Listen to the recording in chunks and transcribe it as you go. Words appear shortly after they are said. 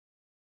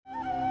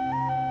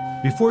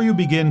Before you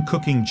begin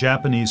cooking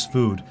Japanese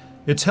food,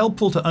 it's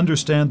helpful to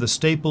understand the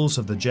staples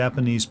of the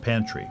Japanese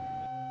pantry.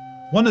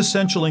 One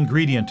essential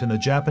ingredient in the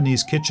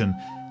Japanese kitchen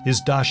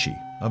is dashi,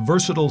 a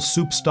versatile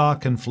soup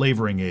stock and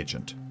flavoring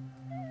agent.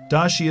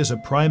 Dashi is a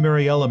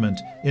primary element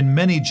in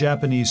many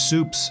Japanese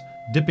soups,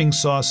 dipping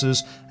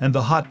sauces, and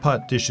the hot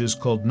pot dishes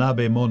called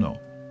nabemono.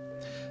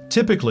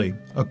 Typically,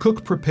 a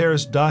cook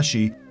prepares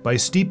dashi by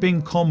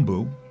steeping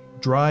kombu,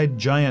 dried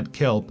giant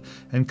kelp,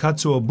 and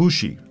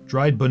katsuobushi,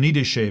 dried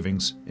bonita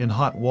shavings, in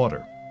hot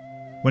water.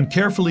 When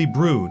carefully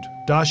brewed,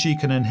 dashi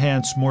can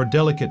enhance more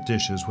delicate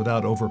dishes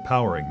without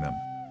overpowering them.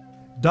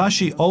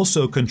 Dashi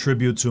also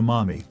contributes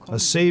umami, a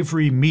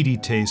savory, meaty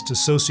taste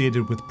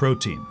associated with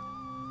protein.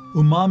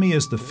 Umami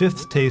is the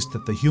fifth taste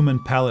that the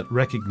human palate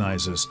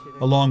recognizes,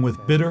 along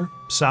with bitter,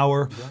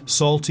 sour,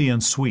 salty,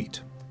 and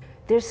sweet.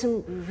 There's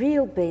some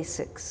real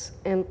basics,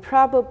 and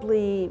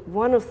probably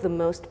one of the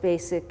most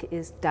basic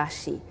is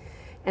dashi.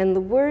 And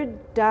the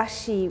word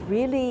dashi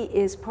really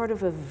is part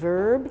of a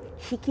verb,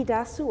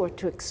 hikidasu, or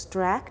to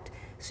extract.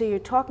 So you're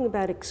talking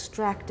about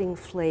extracting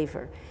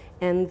flavor.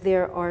 And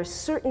there are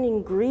certain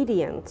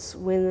ingredients,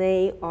 when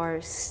they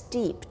are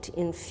steeped,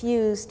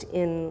 infused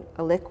in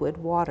a liquid,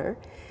 water,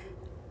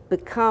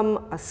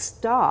 become a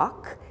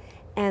stock,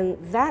 and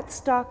that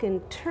stock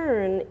in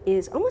turn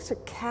is almost a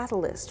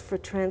catalyst for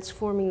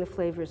transforming the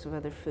flavors of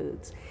other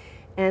foods.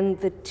 And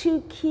the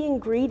two key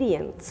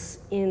ingredients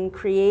in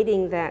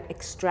creating that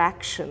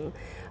extraction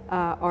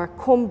are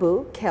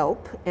kombu,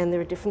 kelp, and there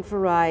are different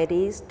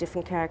varieties,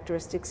 different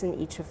characteristics in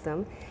each of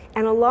them.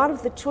 And a lot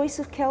of the choice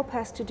of kelp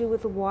has to do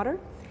with the water,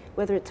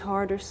 whether it's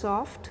hard or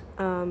soft.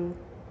 And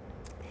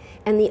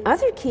the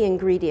other key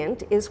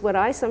ingredient is what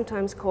I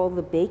sometimes call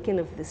the bacon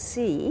of the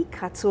sea,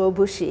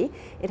 katsuobushi.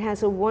 It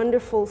has a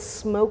wonderful,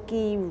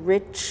 smoky,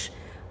 rich,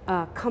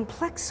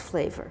 complex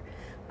flavor.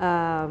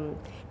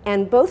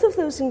 And both of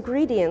those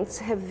ingredients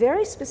have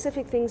very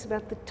specific things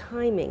about the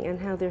timing and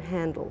how they're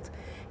handled.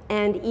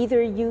 And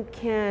either you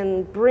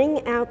can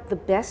bring out the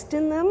best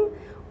in them,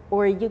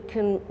 or you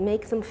can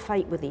make them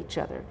fight with each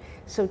other.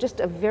 So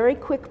just a very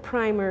quick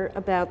primer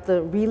about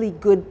the really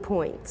good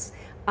points.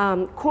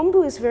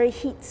 Kombu is very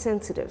heat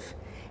sensitive,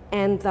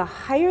 and the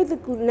higher the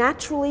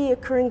naturally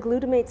occurring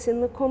glutamates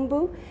in the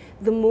kombu,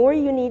 the more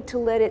you need to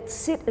let it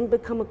sit and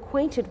become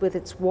acquainted with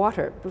its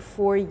water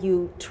before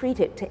you treat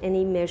it to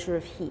any measure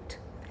of heat.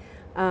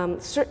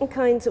 Certain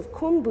kinds of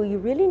kombu, you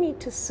really need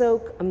to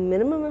soak a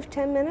minimum of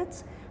 10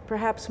 minutes,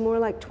 perhaps more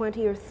like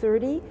 20 or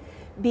 30,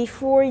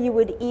 before you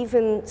would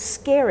even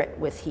scare it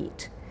with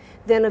heat.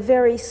 Then a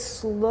very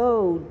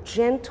slow,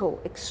 gentle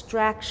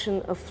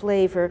extraction of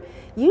flavor,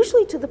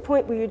 usually to the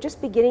point where you're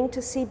just beginning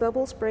to see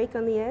bubbles break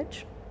on the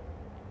edge.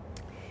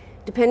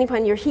 Depending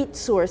upon your heat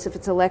source, if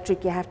it's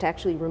electric, you have to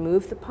actually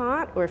remove the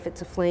pot, or if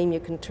it's a flame, you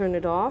can turn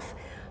it off.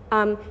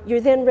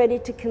 You're then ready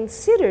to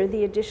consider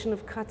the addition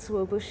of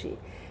katsuobushi.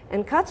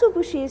 And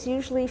katsuobushi is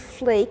usually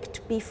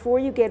flaked before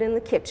you get in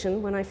the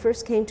kitchen. When I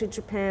first came to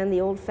Japan,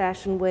 the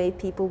old-fashioned way,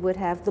 people would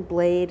have the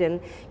blade,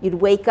 and you'd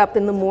wake up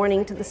in the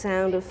morning to the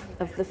sound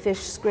of the fish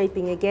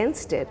scraping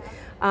against it.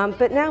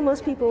 But now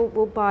most people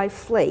will buy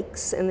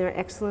flakes, and there are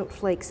excellent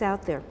flakes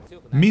out there.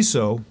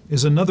 Miso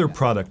is another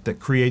product that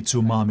creates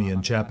umami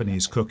in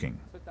Japanese cooking.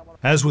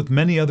 As with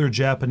many other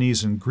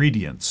Japanese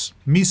ingredients,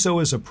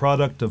 miso is a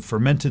product of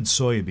fermented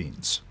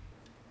soybeans.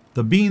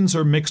 The beans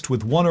are mixed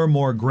with one or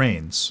more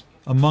grains,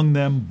 among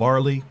them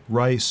barley,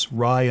 rice,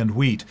 rye, and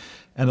wheat,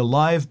 and a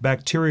live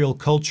bacterial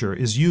culture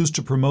is used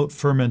to promote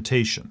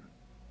fermentation.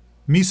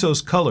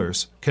 Miso's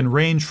colors can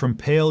range from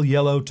pale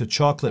yellow to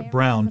chocolate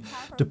brown,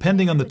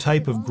 depending on the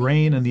type of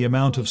grain and the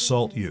amount of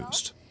salt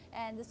used.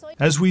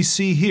 As we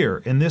see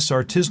here in this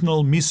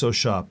artisanal miso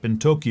shop in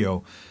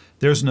Tokyo,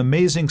 there's an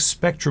amazing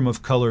spectrum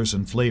of colors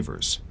and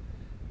flavors.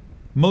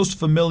 Most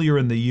familiar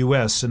in the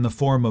U.S. in the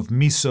form of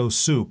miso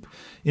soup,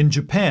 in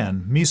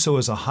Japan, miso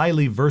is a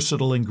highly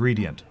versatile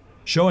ingredient,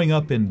 showing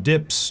up in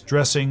dips,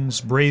 dressings,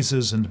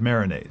 braises, and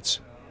marinades.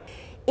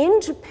 In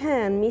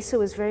Japan,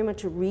 miso is very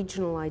much a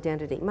regional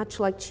identity, much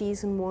like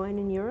cheese and wine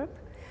in Europe.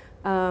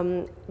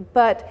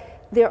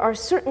 But there are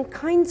certain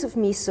kinds of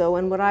miso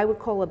and what I would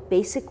call a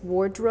basic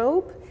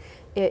wardrobe.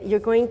 You're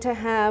going to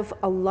have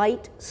a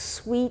light,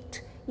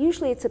 sweet,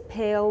 usually it's a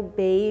pale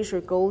beige or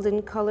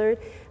golden colored.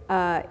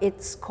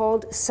 It's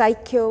called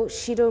Saikyo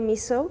Shiro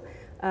Miso,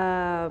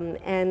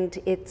 and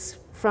it's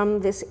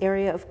from this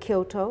area of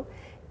Kyoto.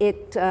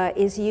 It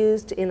is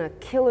used in a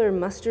killer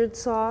mustard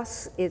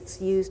sauce. It's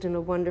used in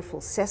a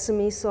wonderful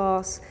sesame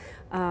sauce.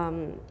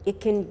 It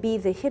can be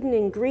the hidden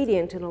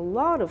ingredient in a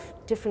lot of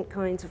different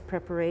kinds of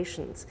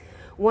preparations.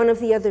 One of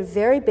the other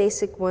very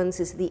basic ones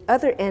is the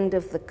other end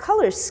of the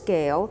color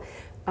scale.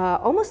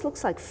 Almost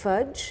looks like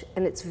fudge,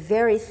 and it's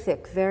very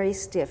thick, very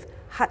stiff.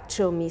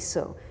 Hacho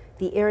miso,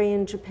 the area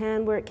in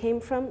Japan where it came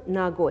from,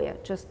 Nagoya,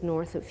 just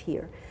north of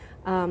here.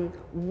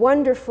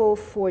 Wonderful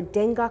for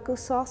dengaku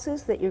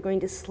sauces that you're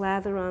going to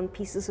slather on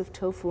pieces of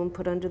tofu and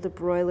put under the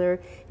broiler,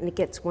 and it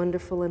gets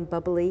wonderful and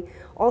bubbly.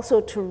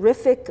 Also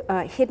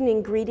hidden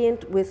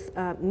ingredient with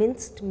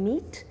minced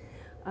meat,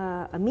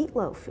 a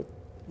meatloaf.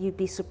 you'd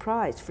be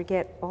surprised.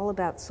 Forget all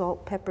about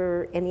salt,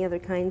 pepper, any other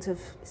kinds of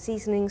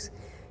seasonings.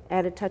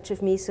 Add a touch of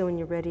miso and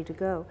you're ready to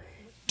go.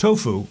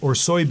 Tofu, or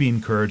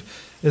soybean curd,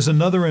 is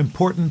another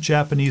important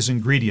Japanese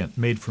ingredient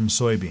made from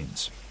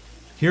soybeans.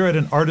 Here at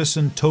an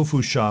artisan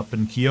tofu shop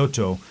in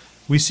Kyoto,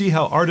 we see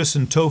how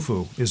artisan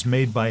tofu is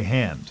made by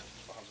hand.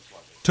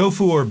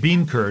 Tofu, or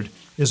bean curd,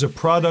 is a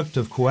product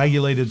of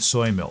coagulated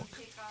soy milk.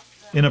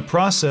 In a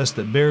process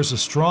that bears a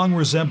strong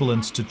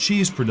resemblance to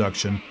cheese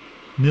production,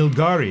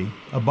 nilgari,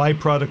 a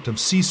byproduct of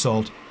sea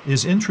salt,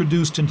 is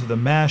introduced into the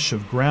mash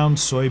of ground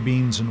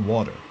soybeans and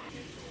water.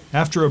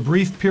 After a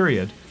brief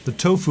period, the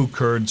tofu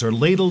curds are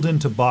ladled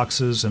into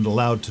boxes and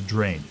allowed to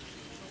drain.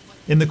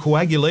 In the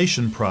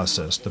coagulation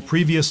process, the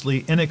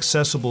previously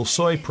inaccessible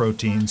soy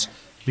proteins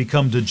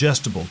become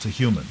digestible to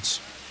humans.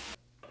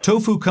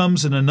 Tofu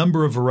comes in a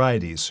number of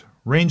varieties,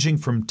 ranging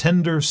from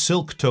tender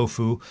silk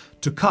tofu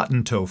to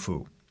cotton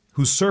tofu,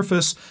 whose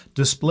surface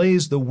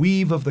displays the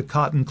weave of the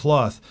cotton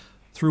cloth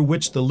through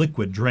which the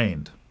liquid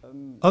drained.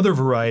 Other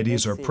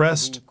varieties are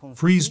pressed,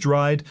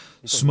 freeze-dried,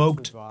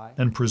 smoked,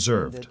 and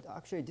preserved.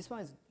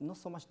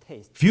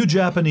 Few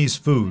Japanese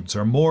foods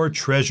are more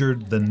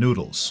treasured than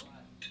noodles.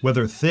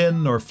 Whether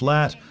thin or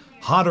flat,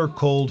 hot or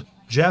cold,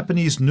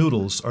 Japanese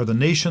noodles are the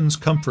nation's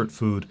comfort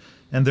food,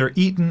 and they're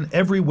eaten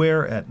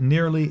everywhere at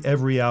nearly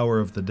every hour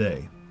of the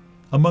day.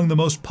 Among the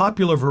most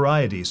popular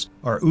varieties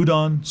are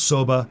udon,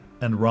 soba,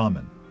 and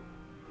ramen.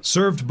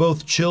 Served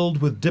both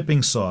chilled with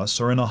dipping sauce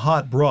or in a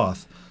hot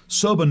broth,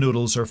 soba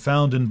noodles are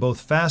found in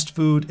both fast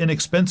food,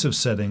 inexpensive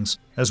settings,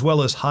 as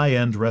well as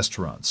high-end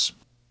restaurants.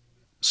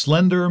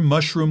 Slender,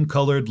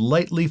 mushroom-colored,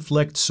 lightly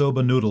flecked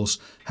soba noodles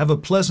have a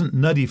pleasant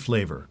nutty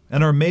flavor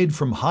and are made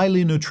from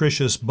highly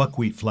nutritious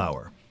buckwheat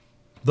flour.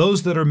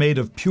 Those that are made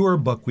of pure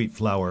buckwheat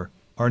flour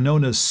are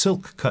known as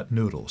silk-cut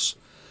noodles,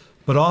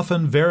 but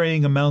often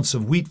varying amounts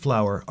of wheat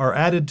flour are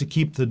added to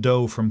keep the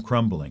dough from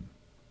crumbling.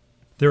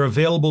 They're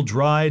available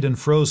dried and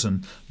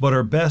frozen, but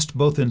are best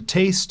both in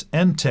taste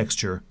and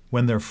texture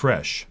when they're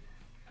fresh.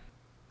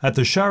 At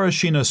the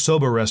Sharashina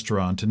Soba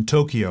restaurant in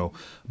Tokyo,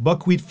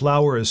 buckwheat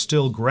flour is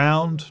still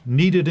ground,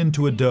 kneaded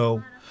into a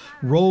dough,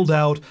 rolled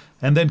out,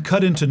 and then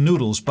cut into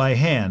noodles by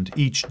hand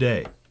each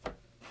day.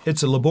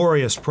 It's a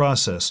laborious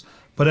process,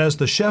 but as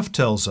the chef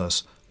tells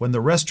us, when the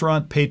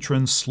restaurant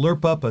patrons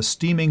slurp up a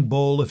steaming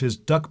bowl of his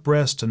duck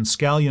breast and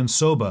scallion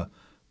soba,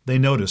 they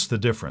notice the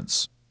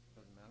difference.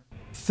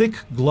 Thick,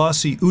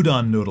 glossy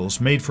udon noodles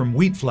made from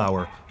wheat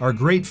flour are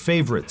great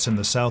favorites in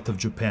the south of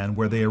Japan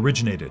where they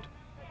originated,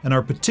 and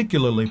are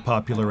particularly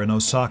popular in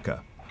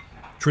Osaka.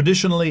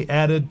 Traditionally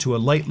added to a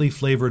lightly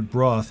flavored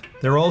broth,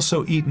 they're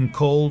also eaten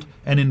cold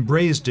and in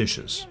braised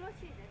dishes.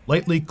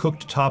 Lightly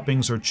cooked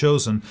toppings are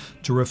chosen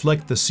to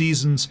reflect the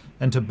seasons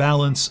and to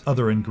balance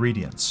other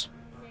ingredients.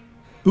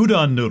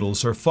 Udon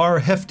noodles are far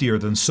heftier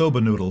than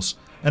soba noodles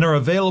and are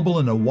available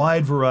in a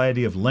wide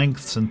variety of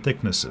lengths and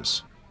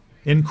thicknesses.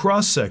 In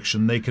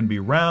cross-section, they can be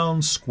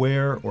round,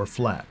 square, or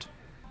flat.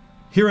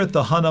 Here at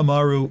the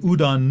Hanamaru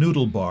Udon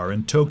Noodle Bar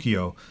in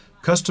Tokyo,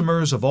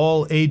 customers of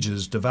all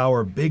ages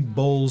devour big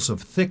bowls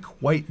of thick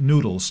white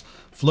noodles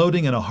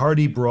floating in a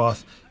hearty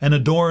broth and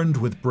adorned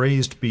with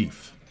braised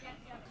beef.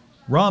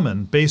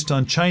 Ramen, based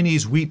on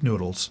Chinese wheat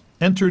noodles,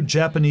 entered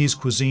Japanese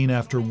cuisine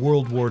after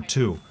World War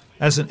II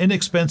as an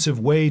inexpensive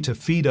way to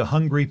feed a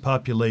hungry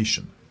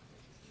population.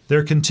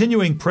 Their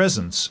continuing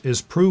presence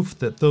is proof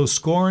that though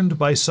scorned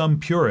by some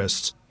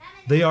purists,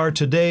 they are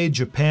today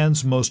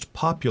Japan's most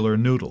popular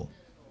noodle.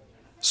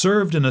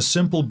 Served in a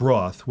simple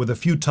broth with a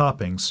few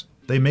toppings,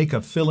 they make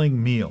a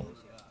filling meal.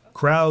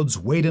 Crowds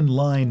wait in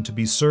line to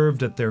be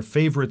served at their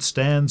favorite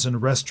stands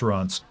and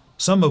restaurants,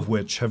 some of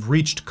which have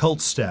reached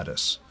cult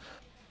status,